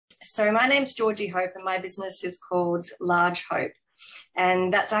So my name's Georgie Hope and my business is called Large Hope.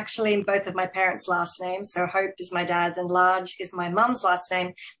 And that's actually in both of my parents' last names. So Hope is my dad's and Large is my mum's last name,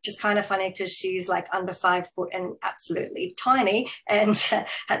 which is kind of funny because she's like under 5 foot and absolutely tiny and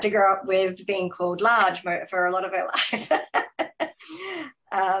had to grow up with being called Large for a lot of her life.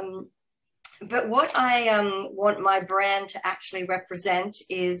 But what I want my brand to actually represent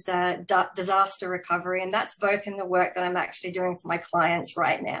is disaster recovery. And that's both in the work that I'm actually doing for my clients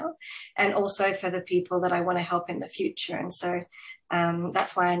right now and also for the people that I want to help in the future. And so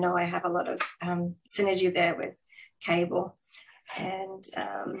that's why I know I have a lot of synergy there with Cable. And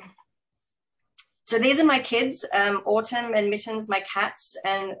so these are my kids, Autumn and Mittens, my cats,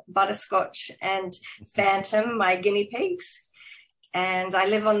 and Butterscotch and Phantom, my guinea pigs. And I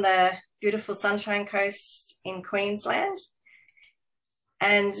live on the beautiful Sunshine Coast in Queensland.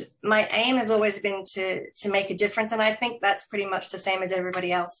 And my aim has always been to make a difference. And I think that's pretty much the same as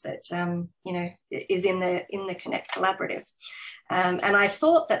everybody else that, you know, is in the Connect Collaborative. And I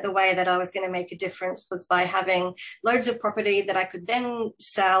thought that the way that I was going to make a difference was by having loads of property that I could then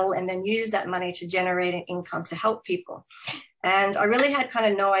sell and then use that money to generate an income to help people. And I really had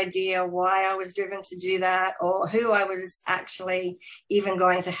kind of no idea why I was driven to do that or who I was actually even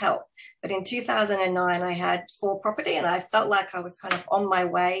going to help. But in 2009, I had 4 property and I felt like I was kind of on my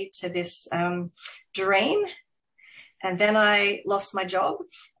way to this dream. And then I lost my job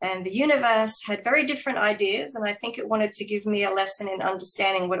and the universe had very different ideas. And I think it wanted to give me a lesson in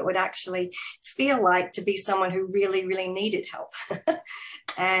understanding what it would actually feel like to be someone who really, really needed help.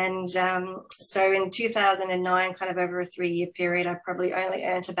 And so in 2009, kind of over a 3-year period, I probably only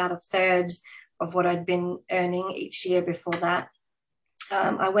earned about 1/3 of what I'd been earning each year before that.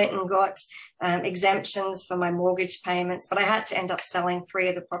 I went and got exemptions for my mortgage payments, but I had to end up selling 3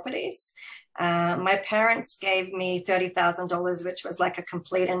 of the properties. My parents gave me $30,000, which was like a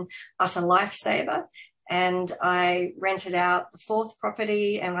complete and utter lifesaver. And I rented out the 4th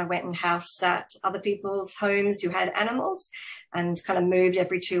property and I went and house sat other people's homes who had animals and kind of moved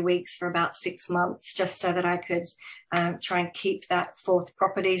every 2 weeks for about 6 months just so that I could try and keep that 4th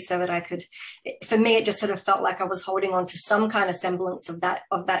property so that I could, for me, it just sort of felt like I was holding on to some kind of semblance of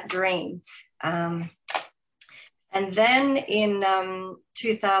that dream. And then in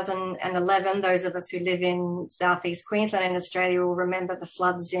 2011, those of us who live in Southeast Queensland in Australia will remember the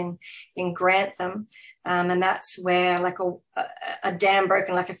floods in Grantham. And that's where like a dam broke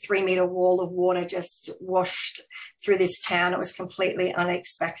and like a 3-meter wall of water just washed through this town. It was completely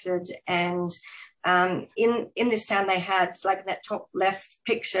unexpected. And in this town, they had like that top left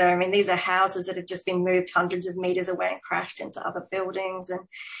picture. I mean, these are houses that have just been moved hundreds of meters away and crashed into other buildings and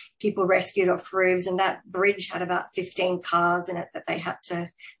people rescued off roofs. And that bridge had about 15 cars in it that they had to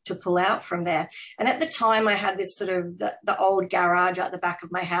pull out from there. And at the time I had this sort of the old garage at the back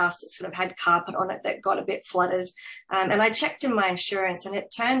of my house that sort of had carpet on it that got a bit flooded. And I checked in my insurance and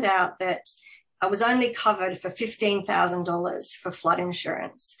it turned out that I was only covered for $15,000 for flood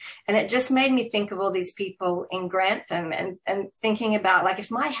insurance. And it just made me think of all these people in Grantham and thinking about like, if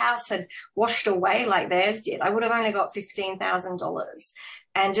my house had washed away like theirs did, I would have only got $15,000.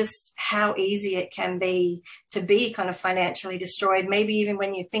 And just how easy it can be to be kind of financially destroyed, maybe even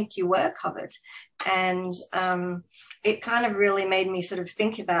when you think you were covered. And it kind of really made me sort of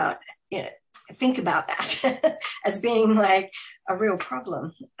think about that as being like a real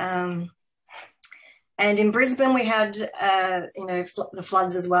problem. And in Brisbane, we had, the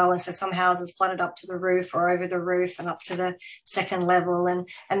floods as well. And so some houses flooded up to the roof or over the roof and up to the 2nd level. And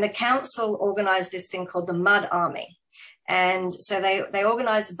the council organised this thing called the Mud Army. And so they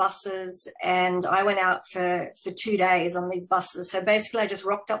organised buses and I went out for 2 days on these buses. So basically I just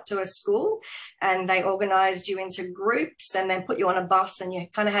rocked up to a school and they organised you into groups and then put you on a bus and you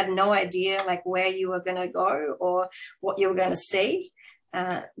kind of had no idea like where you were going to go or what you were going to see.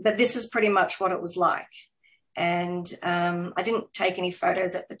 But this is pretty much what it was like. And I didn't take any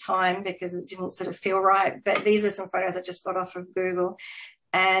photos at the time because it didn't sort of feel right. But these were some photos I just got off of Google.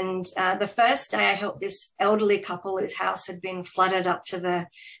 And the first day I helped this elderly couple whose house had been flooded up to the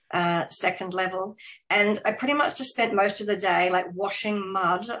 2nd level. And I pretty much just spent most of the day like washing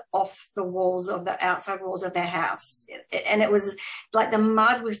mud off the walls of the outside walls of their house. And it was like the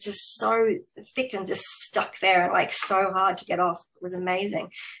mud was just so thick and just stuck there and like so hard to get off. It was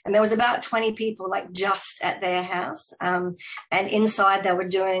amazing. And there was about 20 people like just at their house. And inside they were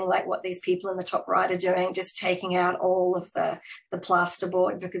doing like what these people in the top right are doing, just taking out all of the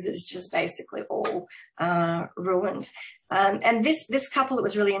plasterboard because it's just basically all ruined. And this couple, it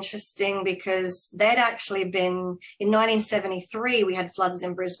was really interesting because they'd actually been, in 1973, we had floods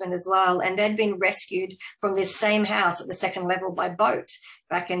in Brisbane as well, and they'd been rescued from this same house at the second level by boat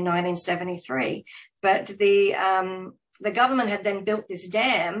back in 1973. But the government had then built this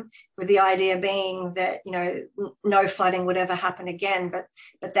dam with the idea being that, you know, no flooding would ever happen again.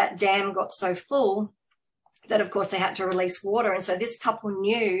 But that dam got so full that, of course, they had to release water. And so this couple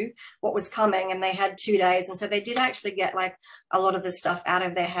knew what was coming, and they had 2 days. And so they did actually get like a lot of the stuff out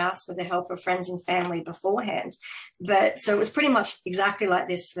of their house with the help of friends and family beforehand. But so it was pretty much exactly like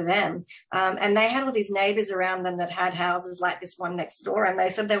this for them. And they had all these neighbors around them that had houses like this one next door. And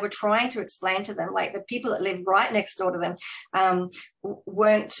they said they were trying to explain to them, like the people that lived right next door to them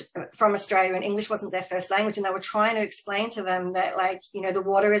weren't from Australia, and English wasn't their first language. And they were trying to explain to them that, like, you know, the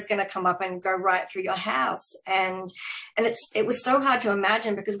water is going to come up and go right through your house. And it was so hard to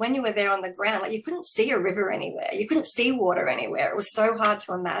imagine, because when you were there on the ground, like, you couldn't see a river anywhere, you couldn't see water anywhere. It was so hard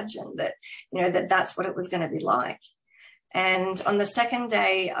to imagine that, you know, that's what it was going to be like. And on the second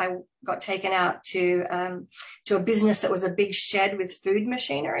day, I got taken out to a business that was a big shed with food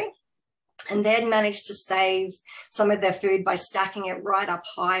machinery. And they'd managed to save some of their food by stacking it right up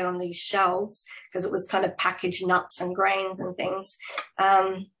high on these shelves, because it was kind of packaged nuts and grains and things.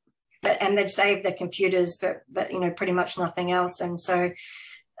 And they'd saved their computers, but you know, pretty much nothing else. And so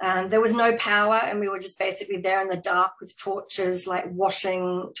there was no power, and we were just basically there in the dark with torches, like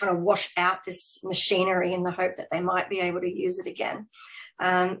trying to wash out this machinery in the hope that they might be able to use it again.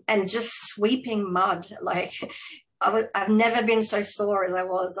 And just sweeping mud, like I've never been so sore as I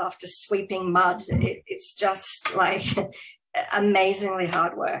was after sweeping mud. It's just like amazingly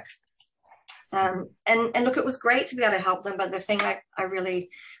hard work. And look, it was great to be able to help them, but the thing I really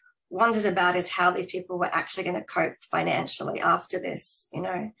wondered about is how these people were actually going to cope financially after this, you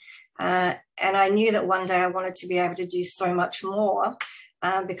know. And I knew that one day I wanted to be able to do so much more,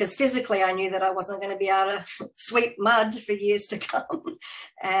 because physically I knew that I wasn't going to be able to sweep mud for years to come.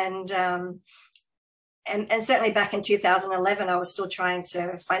 And certainly back in 2011, I was still trying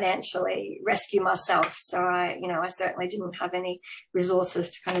to financially rescue myself. So I certainly didn't have any resources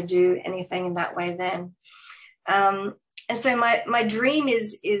to kind of do anything in that way then. And so my dream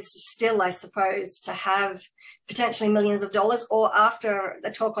is still, I suppose, to have potentially millions of dollars, or after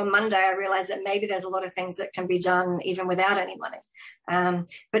the talk on Monday, I realized that maybe there's a lot of things that can be done even without any money.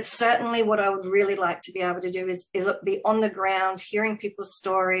 But certainly what I would really like to be able to do is be on the ground, hearing people's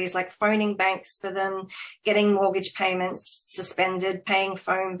stories, like phoning banks for them, getting mortgage payments suspended, paying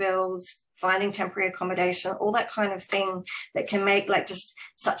phone bills, finding temporary accommodation, all that kind of thing that can make like just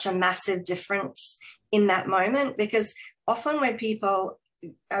such a massive difference in that moment. Because often when people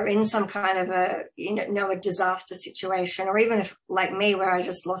are in some kind of a disaster situation, or even if like me, where I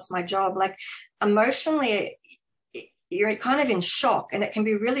just lost my job, like emotionally you're kind of in shock, and it can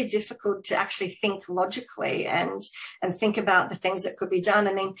be really difficult to actually think logically and think about the things that could be done.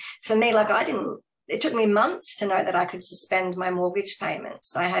 I mean, for me, like it took me months to know that I could suspend my mortgage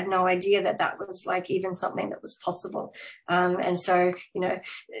payments. I had no idea that was like even something that was possible. And so, you know,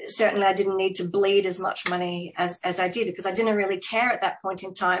 certainly I didn't need to bleed as much money as I did, because I didn't really care at that point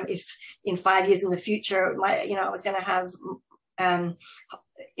in time if in 5 years in the future, I was going to have, that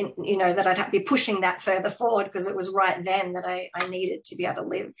I'd have to be pushing that further forward, because it was right then that I needed to be able to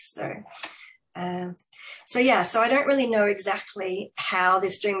live. So I don't really know exactly how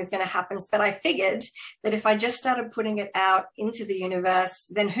this dream is going to happen, but I figured that if I just started putting it out into the universe,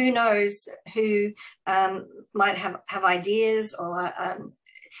 then who knows who might have ideas, or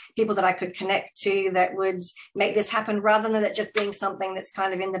people that I could connect to that would make this happen, rather than it just being something that's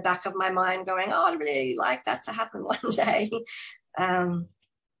kind of in the back of my mind going, oh, I'd really like that to happen one day.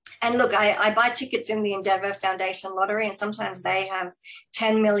 And look, I buy tickets in the Endeavour Foundation lottery, and sometimes they have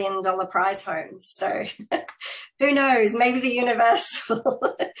 $10 million prize homes. So who knows, maybe the universe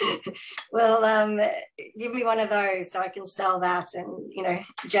will give me one of those so I can sell that and, you know,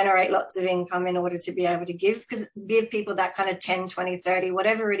 generate lots of income in order to be able to give people that kind of 10, 20, 30,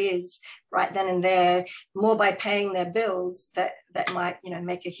 whatever it is right then and there, more by paying their bills, that might, you know,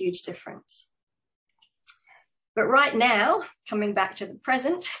 make a huge difference. But right now, coming back to the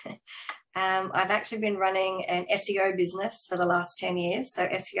present, I've actually been running an SEO business for the last 10 years, so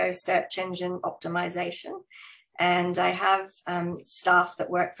SEO, search engine optimization. And I have staff that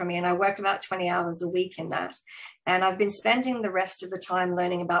work for me, and I work about 20 hours a week in that. And I've been spending the rest of the time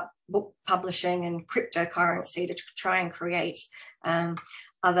learning about book publishing and cryptocurrency to try and create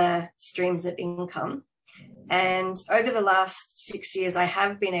other streams of income. And over the last 6 years, I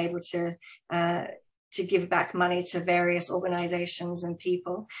have been able to to give back money to various organizations and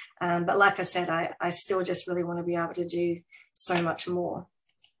people. But like I said, I still just really want to be able to do so much more.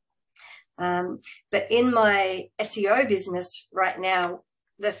 But in my SEO business right now,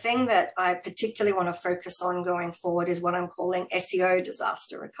 the thing that I particularly want to focus on going forward is what I'm calling SEO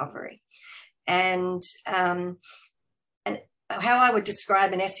disaster recovery. And how I would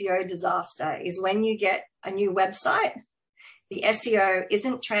describe an SEO disaster is when you get a new website, the SEO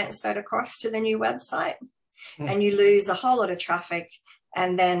isn't transferred across to the new website, and you lose a whole lot of traffic,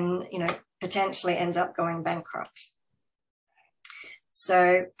 and then, you know, potentially end up going bankrupt.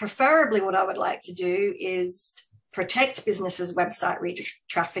 So preferably what I would like to do is protect businesses' website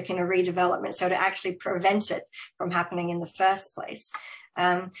traffic in a redevelopment, so to actually prevent it from happening in the first place.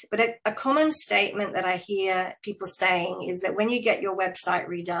 But a common statement that I hear people saying is that when you get your website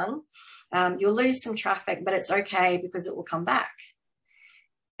redone, you'll lose some traffic, but it's okay because it will come back.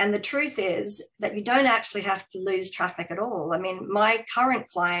 And the truth is that you don't actually have to lose traffic at all. I mean, my current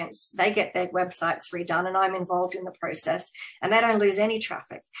clients, they get their websites redone and I'm involved in the process, and they don't lose any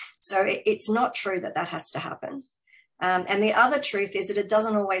traffic. So it's not true that that has to happen. And the other truth is that it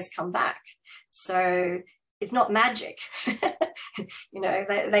doesn't always come back. So it's not magic. You know,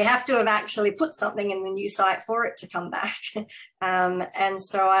 they have to have actually put something in the new site for it to come back. And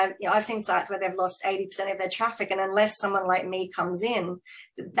so I've seen sites where they've lost 80% of their traffic, and unless someone like me comes in,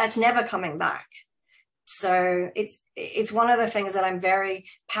 that's never coming back. So it's one of the things that I'm very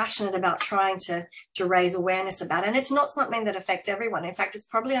passionate about trying to raise awareness about. And it's not something that affects everyone. In fact, it's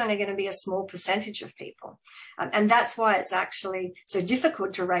probably only going to be a small percentage of people. And that's why it's actually so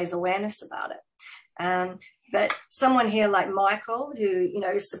difficult to raise awareness about it. But someone here like Michael, who, you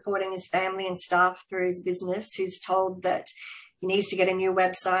know, is supporting his family and staff through his business, who's told that he needs to get a new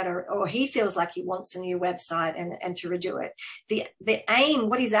website, or he feels like he wants a new website and to redo it. The aim,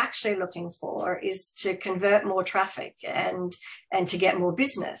 what he's actually looking for, is to convert more traffic and to get more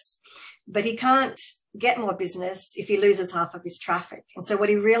business. But he can't get more business if he loses half of his traffic. And so what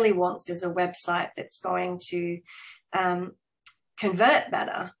he really wants is a website that's going to convert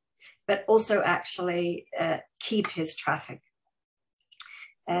better, but also actually keep his traffic.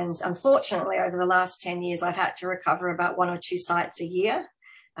 And unfortunately, over the last 10 years, I've had to recover about 1 or 2 sites a year.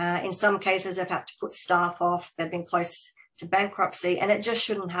 In some cases, I've had to put staff off. They've been close to bankruptcy, and it just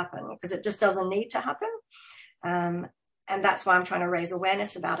shouldn't happen because it just doesn't need to happen. And that's why I'm trying to raise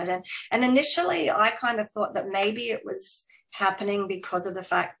awareness about it. And initially, I kind of thought that maybe it was happening because of the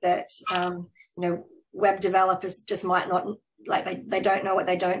fact that, you know, web developers just might not, like they don't know what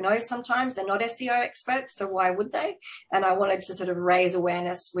they don't know sometimes. They're not SEO experts, so why would they? And I wanted to sort of raise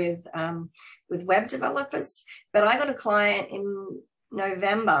awareness with web developers. But I got a client in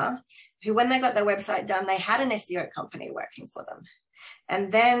November who, when they got their website done, they had an SEO company working for them.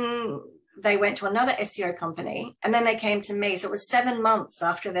 And then they went to another SEO company, and then they came to me. So it was 7 months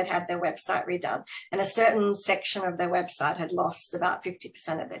after they'd had their website redone, and a certain section of their website had lost about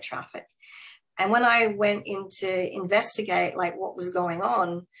 50% of their traffic. And when I went in to investigate like what was going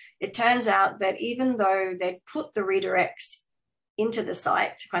on, it turns out that even though they'd put the redirects into the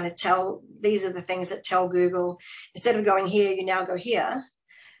site to kind of tell, these are the things that tell Google, instead of going here, you now go here,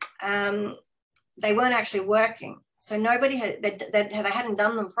 they weren't actually working. So nobody had, they hadn't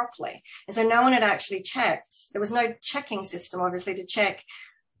done them properly. And so no one had actually checked. There was no checking system, obviously, to check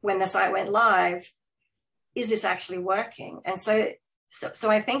when the site went live, is this actually working? And so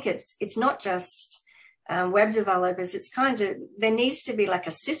I think it's not just web developers. It's kind of, there needs to be like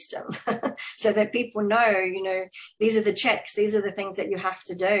a system so that people know, you know, these are the checks, these are the things that you have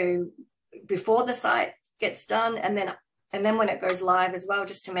to do before the site gets done, and then when it goes live as well,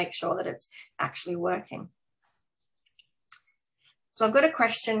 just to make sure that it's actually working. So I've got a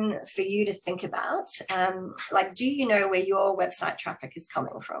question for you to think about. Like, do you know where your website traffic is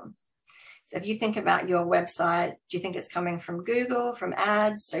coming from? So if you think about your website, do you think it's coming from Google, from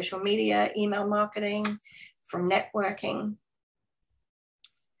ads, social media, email marketing, from networking?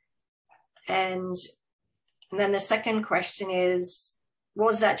 And then the second question is,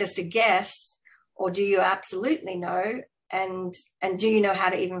 was that just a guess, or do you absolutely know? And do you know how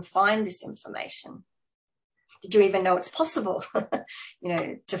to even find this information? Did you even know it's possible, you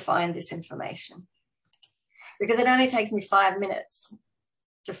know, to find this information? Because it only takes me 5 minutes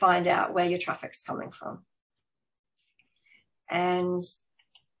to find out where your traffic's coming from. And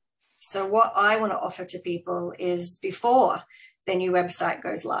so what I want to offer to people is, before their new website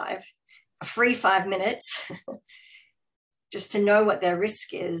goes live, a free 5 minutes just to know what their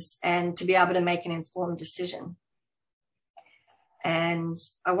risk is and to be able to make an informed decision. And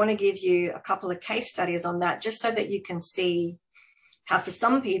I want to give you a couple of case studies on that, just so that you can see how, for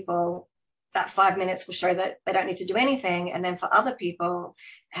some people, that 5 minutes will show that they don't need to do anything. And then for other people,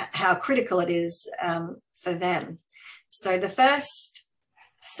 how critical it is for them. So the first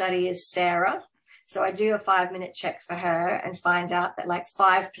study is Sarah. So I do a 5-minute check for her and find out that like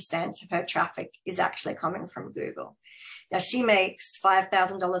 5% of her traffic is actually coming from Google. Now she makes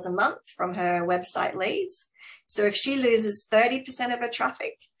 $5,000 a month from her website leads. So if she loses 30% of her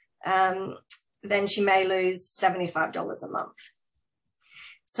traffic, then she may lose $75 a month.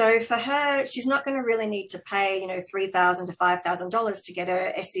 So for her, she's not going to really need to pay, you know, $3,000 to $5,000 to get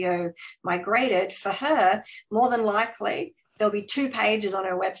her SEO migrated. For her, more than likely, there'll be 2 pages on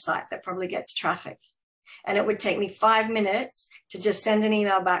her website that probably gets traffic. And it would take me 5 minutes to just send an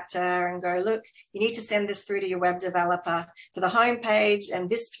email back to her and go, look, you need to send this through to your web developer for the home page and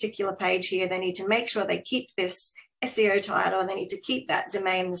this particular page here. They need to make sure they keep this SEO title and they need to keep that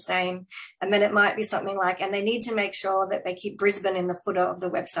domain the same. And then it might be something like, and they need to make sure that they keep Brisbane in the footer of the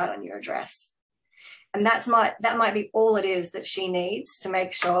website on your address. And that might be all it is that she needs to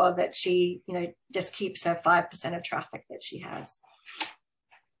make sure that she, you know, just keeps her 5% of traffic that she has.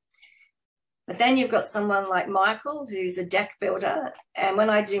 But then you've got someone like Michael, who's a deck builder. And when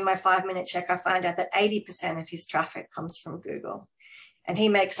I do my 5-minute check, I find out that 80% of his traffic comes from Google. And he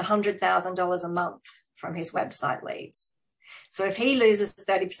makes $100,000 a month from his website leads. So if he loses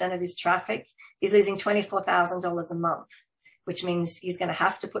 30% of his traffic, he's losing $24,000 a month, which means he's going to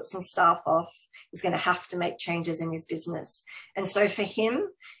have to put some staff off. He's going to have to make changes in his business. And so for him,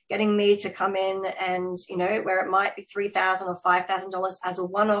 getting me to come in and, you know, where it might be $3,000 or $5,000 as a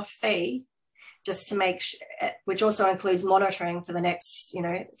one-off fee, just to make sure, which also includes monitoring for the next, you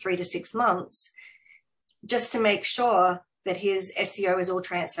know, 3 to 6 months, just to make sure that his SEO is all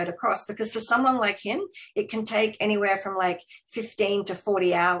transferred across. Because for someone like him, it can take anywhere from like 15 to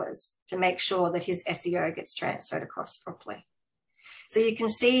 40 hours to make sure that his SEO gets transferred across properly. So you can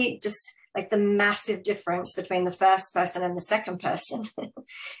see just like the massive difference between the first person and the second person.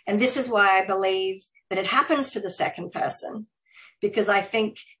 And this is why I believe that it happens to the second person, because I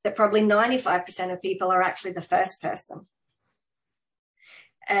think that probably 95% of people are actually the first person.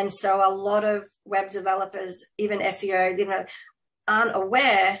 And so a lot of web developers, even SEOs, even aren't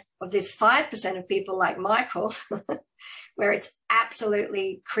aware of this 5% of people like Michael, where it's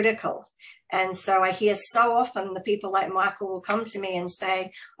absolutely critical. And so I hear so often the people like Michael will come to me and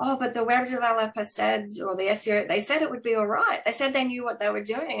say, oh, but the web developer said, or the SEO, they said it would be all right. They said they knew what they were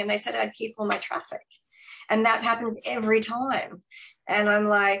doing and they said I'd keep all my traffic. And that happens every time. And I'm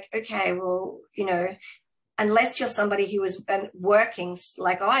like, okay, well, you know, unless you're somebody who has been working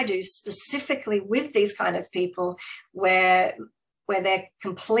like I do specifically with these kind of people where they're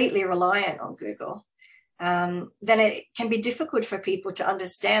completely reliant on Google, then it can be difficult for people to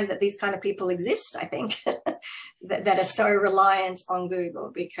understand that these kind of people exist, I think, that are so reliant on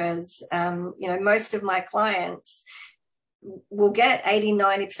Google, because, you know, most of my clients will get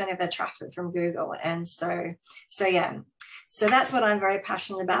 80–90% of their traffic from Google. And so yeah. So that's what I'm very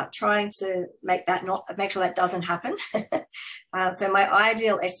passionate about, trying to make sure that doesn't happen. So my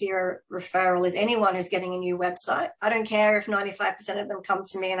ideal SEO referral is anyone who's getting a new website. I don't care if 95% of them come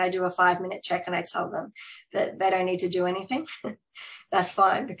to me and I do a 5-minute check and I tell them that they don't need to do anything. That's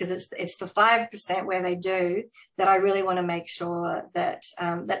fine, because it's the 5% where they do that I really want to make sure that,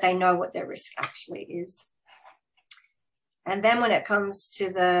 that they know what their risk actually is. And then when it comes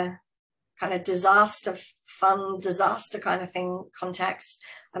to the kind of disaster kind of thing context,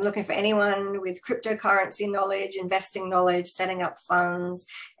 I'm looking for anyone with cryptocurrency knowledge, investing knowledge, setting up funds,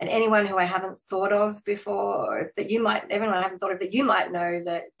 and anyone who I haven't thought of before, that you might, everyone I haven't thought of that you might know,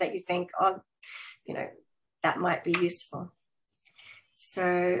 that you think, oh, you know, that might be useful.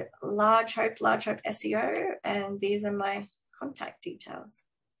 So large hope SEO, and these are my contact details.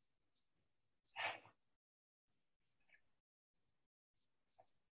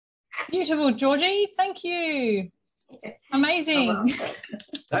 Beautiful, Georgie. Thank you. Amazing.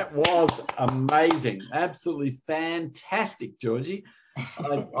 That was amazing. Absolutely fantastic, Georgie.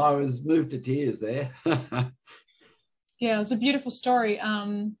 I was moved to tears there. Yeah, it was a beautiful story.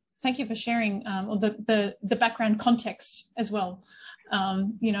 Thank you for sharing the background context as well.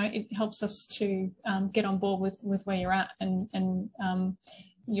 You know, it helps us to get on board with where you're at and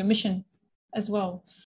your mission as well.